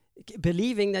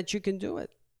 believing that you can do it.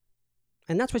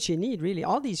 And that's what you need, really.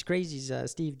 All these crazies,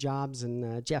 Steve Jobs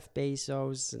and Jeff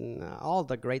Bezos and all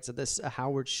the greats of this,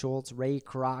 Howard Schultz, Ray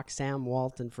Kroc, Sam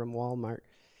Walton from Walmart.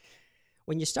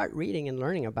 When you start reading and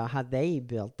learning about how they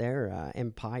built their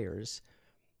empires,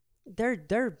 they're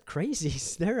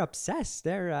crazies. They're obsessed.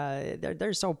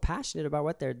 They're so passionate about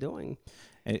what they're doing.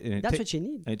 And that's what you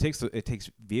need. And it takes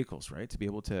vehicles, right, to be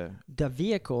able to. The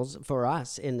vehicles for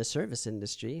us in the service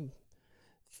industry.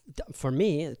 For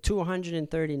me,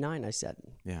 239, I said.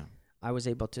 Yeah. I was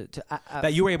able to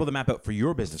that you were able to map out for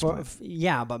your business plan.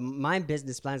 Yeah, but my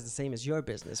business plan is the same as your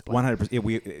business plan.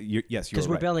 100%. Yes, because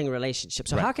we're building relationships.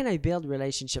 So how can I build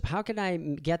relationship? How can I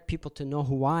get people to know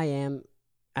who I am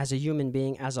as a human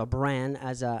being, as a brand,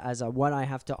 as a what I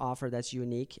have to offer that's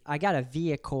unique. I got to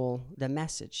vehicle the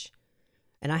message.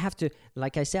 And I have to,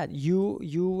 like I said, you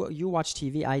watch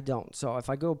TV, I don't. So if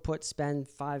I go spend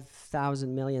 $5,000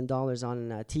 million on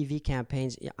TV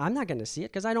campaigns, I'm not going to see it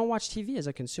because I don't watch TV as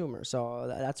a consumer. So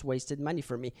that's wasted money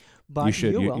for me. But you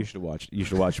should watch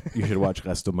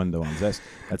Resto Mundo on Zest.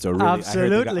 That's a really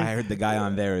absolutely. I heard the guy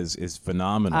on there is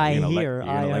phenomenal. I hear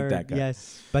like that guy.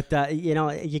 Yes, but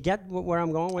you get where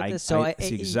I'm going with this. So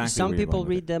exactly some people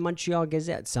read the Montreal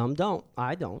Gazette, some don't.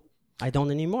 I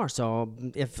don't anymore. So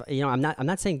if I'm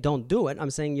not saying don't do it. I'm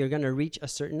saying you're going to reach a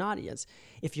certain audience.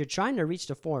 If you're trying to reach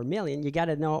the 4 million, you got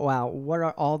to know, what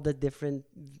are all the different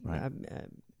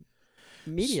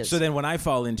media. So then when I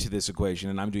fall into this equation,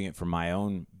 and I'm doing it for my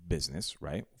own business,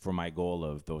 right, for my goal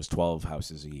of those 12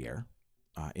 houses a year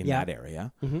in that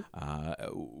area,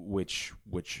 which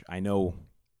I know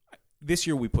this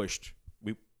year we pushed.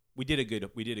 We did a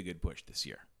good push this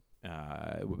year.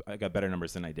 I got better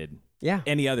numbers than I did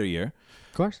any other year.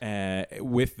 Of course.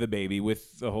 With the baby,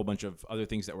 with a whole bunch of other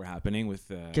things that were happening.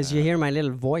 Because you hear my little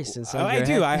voice inside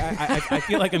your do. head. I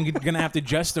feel like I'm going to have to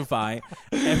justify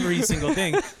every single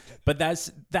thing. But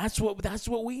that's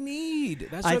what we need.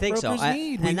 That's what brokers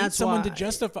need. We need someone to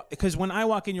justify. Because when I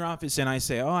walk in your office and I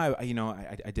say,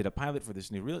 I did a pilot for this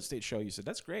new real estate show, you said,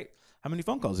 that's great. How many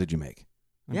phone calls did you make?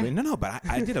 Like, no, but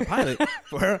I did a pilot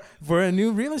for a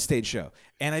new real estate show,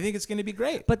 and I think it's going to be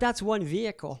great. But that's one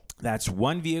vehicle. That's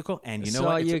one vehicle, and you know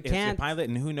what? It's a pilot,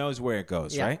 and who knows where it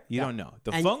goes, right? You don't know.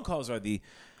 The phone calls are it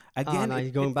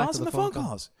falls on the phone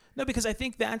calls. No, because I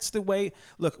think that's the way.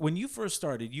 Look, when you first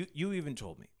started, you even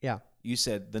told me. Yeah. You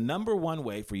said the number one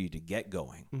way for you to get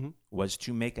going was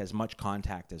to make as much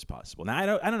contact as possible. Now, I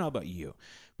don't know about you,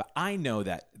 but I know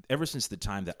that ever since the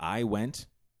time that I went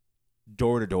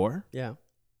door to door. Yeah.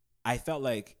 I felt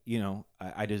like,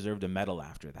 I deserved a medal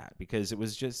after that because it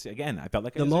was just, again, I felt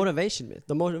like the motivational myth.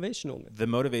 The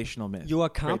motivational myth. You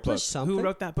accomplished something. Who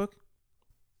wrote that book?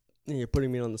 You're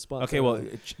putting me on the spot. Okay, well,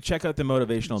 check out the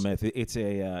motivational myth. It's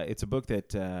a book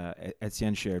that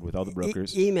Etienne shared with all the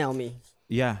brokers. Email me.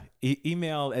 Yeah,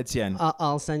 email Etienne.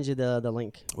 I'll send you the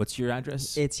link. What's your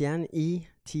address? Etienne,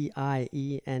 Etienne,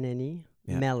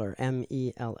 Mellor,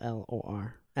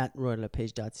 Mellor. at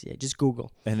royallepage.ca. Just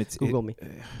Google. And Google me.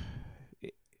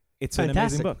 It's fantastic. An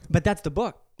amazing book. But that's the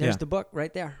book. There's the book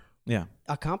right there. Yeah.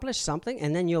 Accomplish something,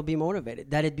 and then you'll be motivated.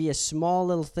 That'd be a small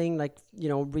little thing like,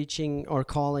 reaching or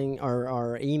calling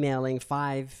or emailing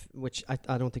 5, which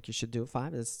I don't think you should do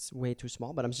 5. It's way too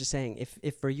small. But I'm just saying,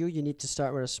 if for you need to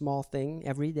start with a small thing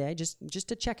every day, just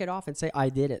to check it off and say, I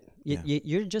did it.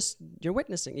 You're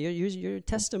witnessing. Your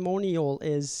testimonial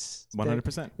is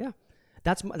 100%. Yeah.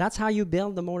 That's how you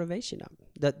build the motivation up.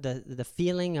 The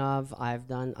feeling of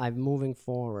I'm moving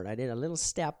forward. I did a little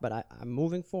step, but I'm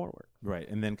moving forward. Right,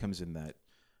 and then comes in that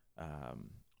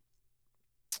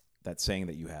saying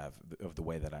that you have of the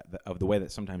way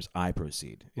that sometimes I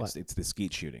proceed. It's the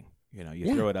skeet shooting.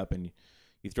 You throw it up and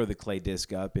you throw the clay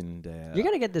disc up, and you're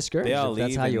gonna get discouraged. They all if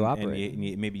that's how you operate.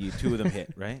 And maybe 2 of them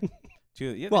hit, right?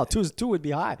 2. Yeah, well, two would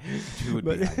be high. 2 would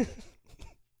be high.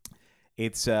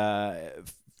 It's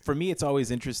for me, it's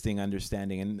always interesting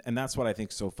understanding, and that's what I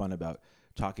think is so fun about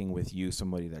talking with you,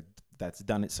 somebody that's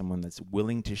done it, someone that's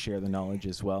willing to share the knowledge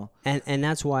as well. And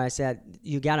that's why I said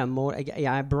you gotta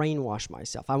I brainwash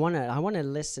myself. I wanna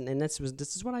listen, and this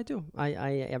is what I do.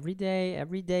 I every day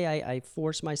I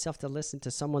force myself to listen to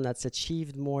someone that's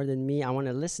achieved more than me. I want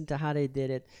to listen to how they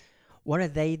did it. What are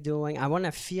they doing? I want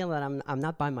to feel that I'm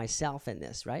not by myself in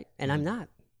this, right? And I'm not.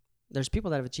 There's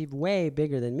people that have achieved way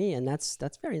bigger than me, and that's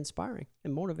very inspiring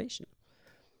and motivational.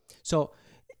 So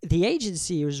the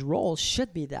agency's role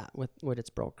should be that with its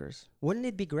brokers. Wouldn't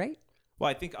it be great? Well,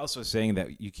 I think also saying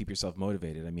that you keep yourself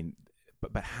motivated. I mean,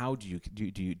 but how do you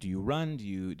run? Do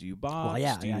you box?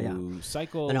 Well, do you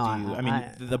cycle?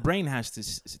 No, the brain has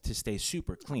to stay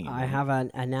super clean. I have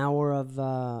an hour of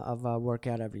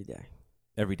workout every day.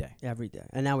 Every day.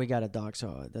 And now we got a dog,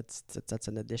 so that's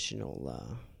an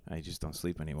additional. I just don't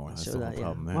sleep anymore. That's the whole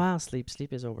problem there. Well, sleep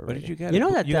is overrated. What did you get? You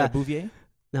know that you got a Bouvier?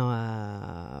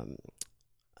 No,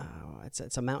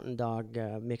 it's a mountain dog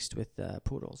mixed with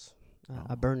poodles.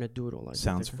 A Bernedoodle.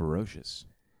 Sounds ferocious.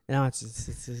 No,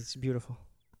 it's beautiful.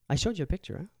 I showed you a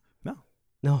picture, huh?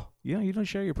 No. You don't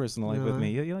share your personal life with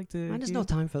me. You like to. There's no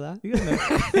time for that.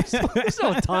 There's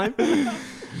no time.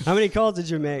 How many calls did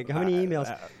you make? How many emails?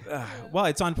 Well,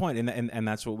 it's on point, and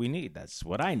that's what we need. That's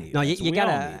what I need. No, you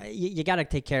gotta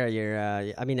take care of your.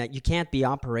 You can't be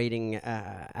operating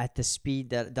at the speed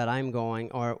that I'm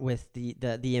going, or with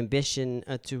the ambition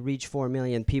to reach 4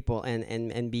 million people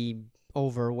and be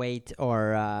overweight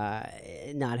or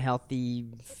not healthy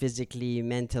physically,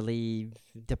 mentally,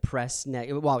 depressed.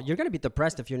 Well, you're going to be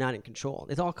depressed if you're not in control.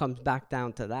 It all comes back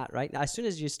down to that, right? As soon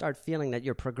as you start feeling that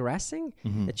you're progressing,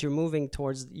 that you're moving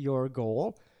towards your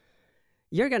goal,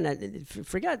 you're going to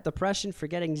forget depression,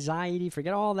 forget anxiety,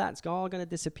 forget all that. It's all going to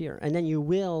disappear. And then you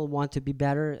will want to be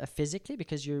better physically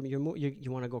because you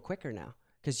want to go quicker now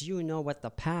because you know what the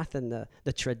path and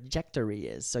the trajectory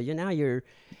is. So you're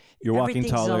walking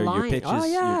taller, aligned.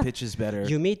 Your pitch is better.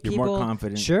 You meet people. You're more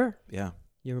confident. Sure. Yeah.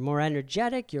 You're more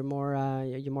energetic. You're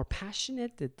more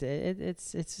passionate.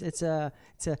 It's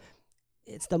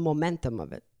the momentum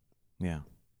of it. Yeah.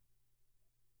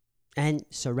 And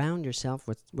surround yourself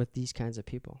with these kinds of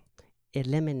people.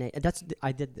 Eliminate.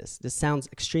 I did this. This sounds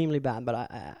extremely bad, but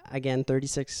again,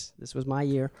 36. This was my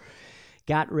year.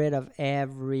 Got rid of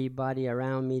everybody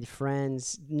around me,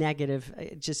 friends, negative.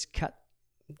 Just cut.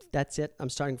 That's it. I'm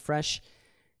starting fresh.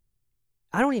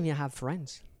 I don't even have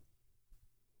friends.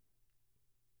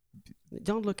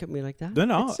 Don't look at me like that.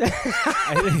 No.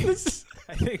 I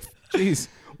think, geez.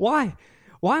 Why?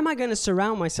 Why am I going to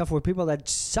surround myself with people that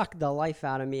suck the life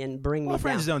out of me and bring me down?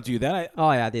 Friends don't do that.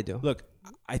 Oh yeah, they do. Look,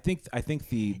 I think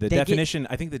the definition.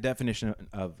 I think the definition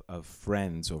of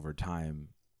friends over time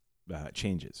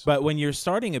changes. But when you're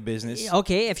starting a business,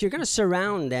 okay, if you're going to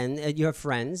surround then your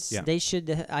friends, Yeah. they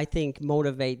should, I think,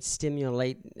 motivate,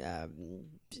 stimulate,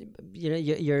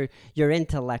 your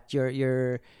intellect,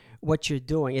 your what you're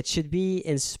doing. It should be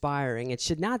inspiring. It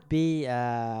should not be,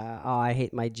 I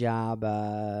hate my job.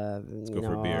 Let's go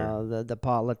for a beer. The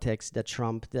politics, the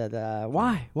Trump.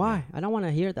 Why? Yeah. I don't want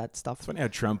to hear that stuff. It's funny how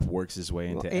Trump works his way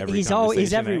into every He's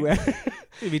conversation. everywhere. Right?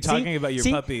 You'd be talking about your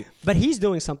puppy. But he's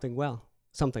doing something well,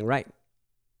 something right.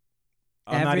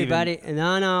 Everybody,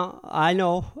 no, I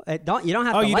know. You don't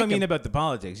have to. Oh, you like don't mean him. about the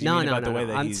politics. You mean about the way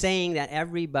that I'm saying that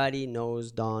everybody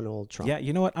knows Donald Trump. Yeah,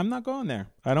 you know what? I'm not going there.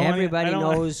 I don't. Everybody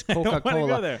knows I don't wanna Coca-Cola.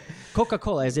 go there.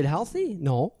 Coca-Cola, is it healthy?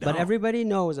 No, but everybody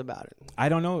knows about it. I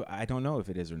don't know. I don't know if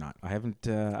it is or not. I haven't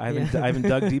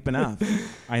dug deep enough.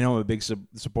 I know I'm a big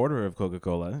supporter of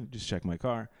Coca-Cola. Just check my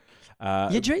car.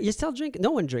 You still drink?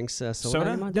 No one drinks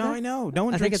soda anymore. No, I know. No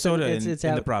one drinks soda in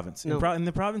the province. No. In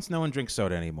the province, no one drinks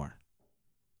soda anymore.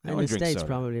 In the States, soda.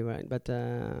 probably right. But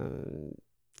that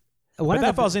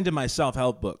falls into my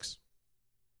self-help books.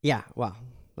 Yeah, well,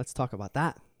 let's talk about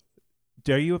that.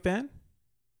 Are you a fan?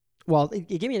 Well,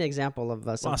 give me an example of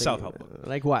something. Self-help book.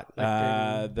 Like what?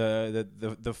 Like,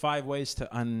 the 5 ways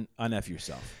to un-F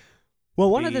yourself. Well,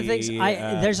 one of the things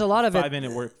there's a lot of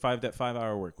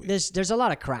 5-hour work week. There's a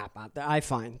lot of crap out there. I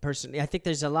find personally, I think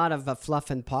there's a lot of fluff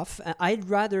and puff. I'd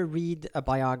rather read a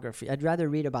biography. I'd rather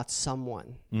read about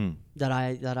someone that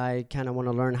I kind of want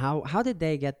to learn how did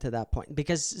they get to that point?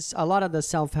 Because a lot of the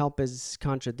self-help is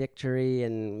contradictory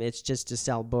and it's just to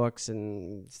sell books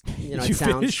and you it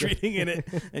sounds finish reading it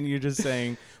and you're just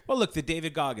saying, well, look, the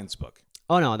David Goggins book.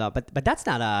 Oh no, but that's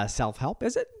not a self-help,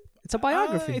 is it? It's a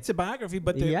biography. It's a biography,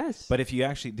 but yes. But if you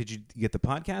actually did you get the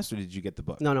podcast or did you get the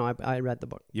book? No, I read the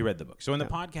book. You read the book. So in the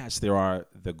podcast, there are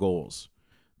the goals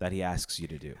that he asks you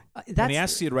to do. And he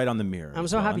asks you to write on the mirror. I'm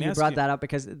so happy you brought that up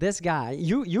because this guy,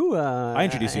 you I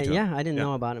introduced you to him. Yeah, I didn't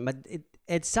know about him, but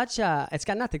it's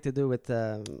got nothing to do with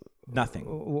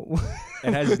nothing.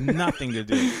 It has nothing to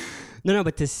do. No,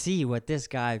 but to see what this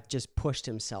guy just pushed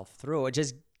himself through,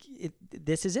 this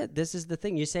is it. This is the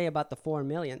thing you say about the 4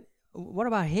 million. What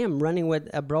about him running with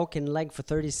a broken leg for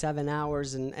 37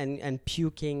 hours and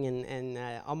puking and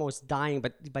almost dying,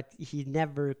 but he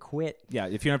never quit? Yeah,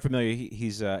 if you're not familiar,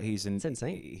 he's it's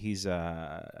insane. He's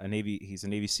a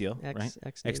Navy SEAL, right?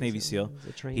 Ex-Navy SEAL.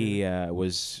 He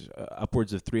was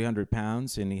upwards of 300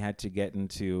 pounds, and he had to get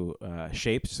into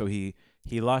shape. So he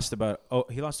lost over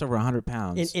 100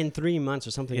 pounds in 3 months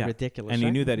or something ridiculous. And right?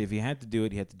 he knew that if he had to do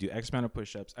it, he had to do X amount of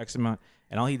push-ups, X amount,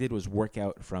 and all he did was work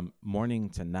out from morning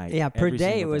to night. Yeah, per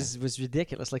day it was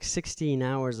ridiculous, like 16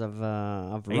 hours of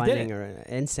running or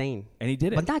insane. And he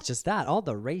did it. But not just that, all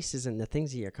the races and the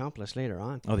things he accomplished later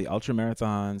on. Oh, the ultra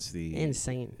marathons,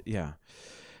 insane. Yeah,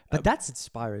 but that's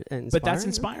inspiring. But that's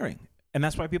inspiring, and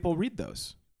that's why people read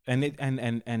those. And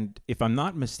if I'm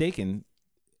not mistaken,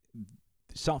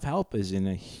 self-help is in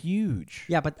a huge...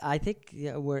 Yeah, but I think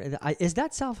is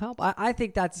that self-help? I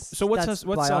think that's... So what's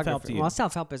self-help to you? Well,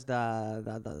 self-help is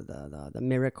the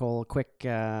miracle, quick,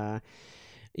 work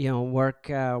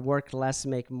less,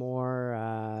 make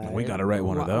more. We got to write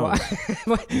one of those.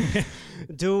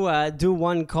 Do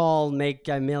one call, make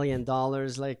 $1 million.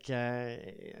 Like,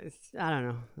 I don't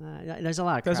know. There's a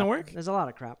lot of crap. Doesn't work? There's a lot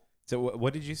of crap. So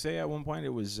what did you say at one point? It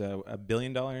was a $1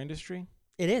 billion industry?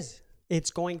 It is. It's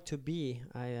going to be.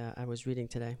 I was reading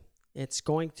today. It's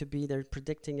going to be, they're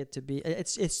predicting it to be,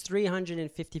 it's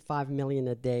 355 million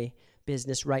a day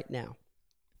business right now.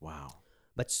 Wow.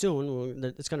 But soon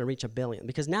it's going to reach 1 billion,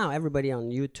 because now everybody on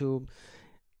YouTube,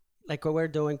 like what we're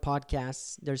doing,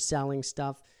 podcasts, they're selling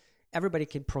stuff. Everybody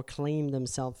can proclaim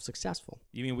themselves successful.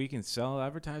 You mean we can sell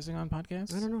advertising on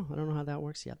podcasts? I don't know how that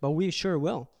works yet, but we sure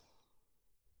will,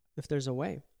 if there's a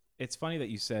way. It's funny that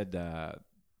you said that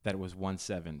it was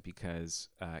 1.7 because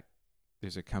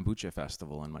there's a kombucha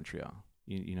festival in Montreal.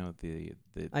 You know the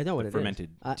I know what it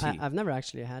fermented is. tea. I've never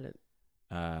actually had it.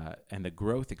 And the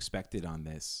growth expected on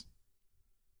this,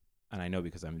 and I know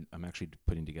because I'm actually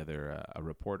putting together a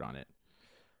report on it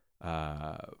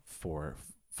for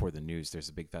the news. There's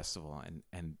a big festival,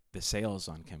 and the sales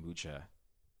on kombucha,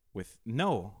 with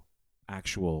no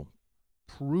actual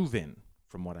proven,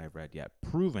 from what I've read yet,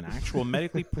 actual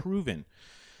medically proven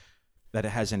that it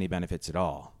has any benefits at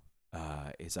all,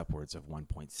 is upwards of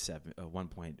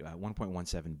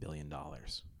 $1.17 billion.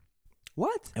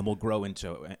 What? And will grow.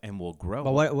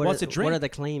 But what it's a drink. What are the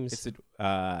claims?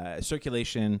 It's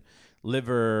circulation,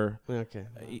 liver. Okay.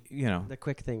 The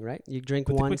quick thing, right? You drink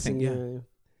But the quick once thing, and you.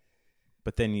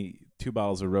 But then 2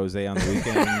 bottles of rosé on the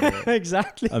weekend.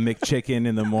 Exactly. A McChicken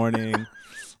in the morning.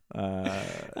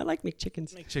 I like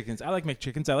McChickens. I like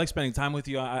McChickens. I like spending time with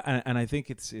you. And I think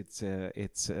it's I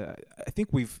think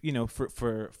we've,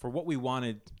 for what we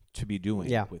wanted to be doing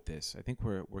with this, I think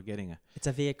we're getting it's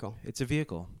a vehicle. It's a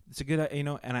good,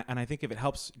 and I think if it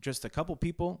helps just a couple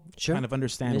people kind of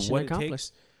understand Mission what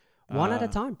accomplished. it takes. One at a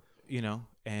time.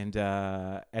 And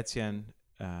Etienne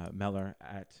Meller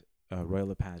at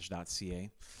royallepage.ca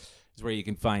is where you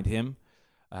can find him.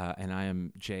 And I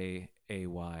am Jay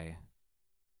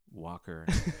Walker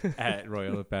at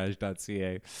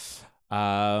royallepage.ca.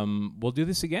 We'll do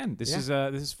this again. This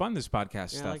is fun, this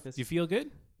podcast stuff. I like this. You feel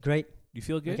good? Great. You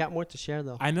feel good? We got more to share,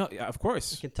 though. I know, of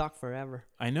course. We can talk forever.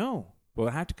 I know. But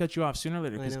I have to cut you off sooner or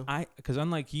later because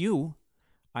unlike you,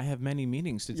 I have many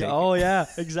meetings to take. Oh, yeah,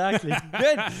 exactly.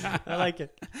 Good. I like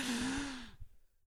it.